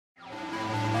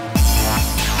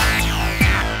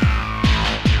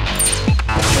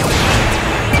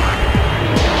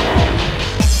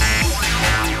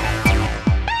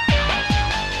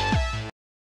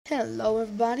Hello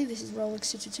everybody, this is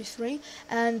Rolex2223,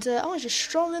 and I was just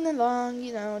strolling along,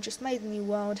 just made a new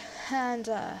world, and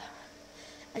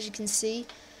as you can see,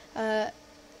 I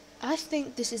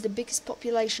think this is the biggest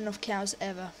population of cows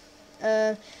ever.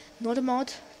 Not a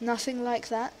mod, nothing like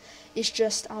that. It's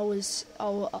just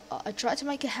I tried to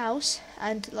make a house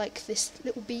and like this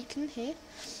little beacon here.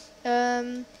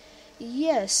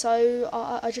 Yeah, so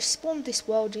I just spawned this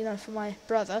world, for my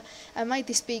brother, and made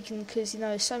this beacon because,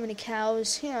 so many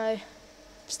cows,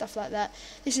 stuff like that.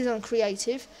 This is on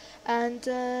creative, and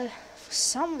for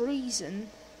some reason,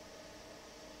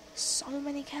 so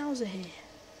many cows are here.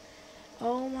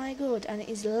 Oh my god, and it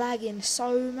is lagging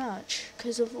so much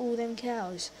because of all them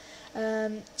cows.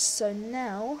 So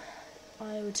now,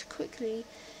 I would quickly,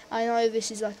 I know this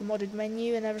is like a modded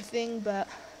menu and everything, but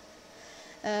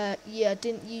yeah, I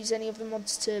didn't use any of the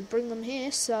mods to bring them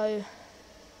here, so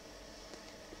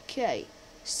okay,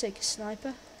 let's take a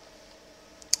sniper,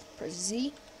 press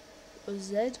Z or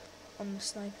Z on the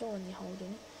sniper when you're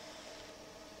holding it.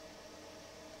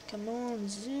 Come on,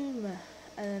 zoom, and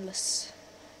then let's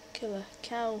kill a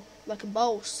cow like a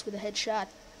boss with a headshot.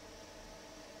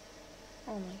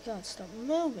 Oh my god, stop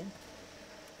moving.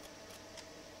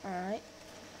 Alright.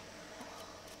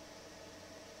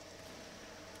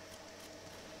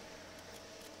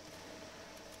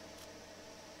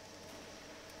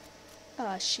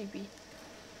 Ah, sheepy.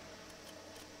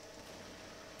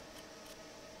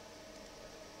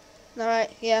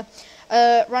 Alright, yeah.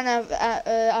 I've run out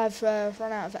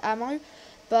of ammo,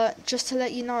 but just to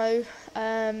let you know,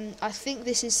 I think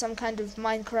this is some kind of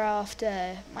Minecraft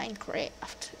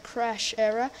crash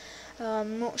error.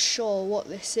 I'm not sure what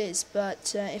this is,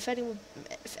 but if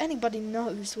anybody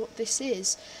knows what this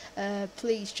is,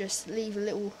 please just leave a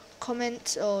little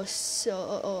comment or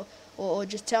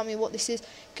just tell me what this is,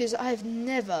 because I have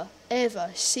never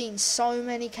ever seen so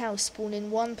many cows spawn in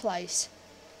one place.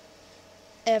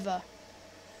 Ever.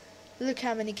 Look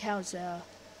how many cows there are.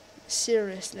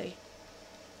 Seriously.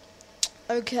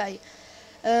 Okay.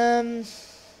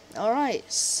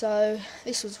 Alright, so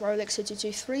this was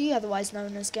Rolex2223, otherwise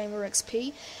known as Gamer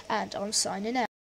XP, and I'm signing out.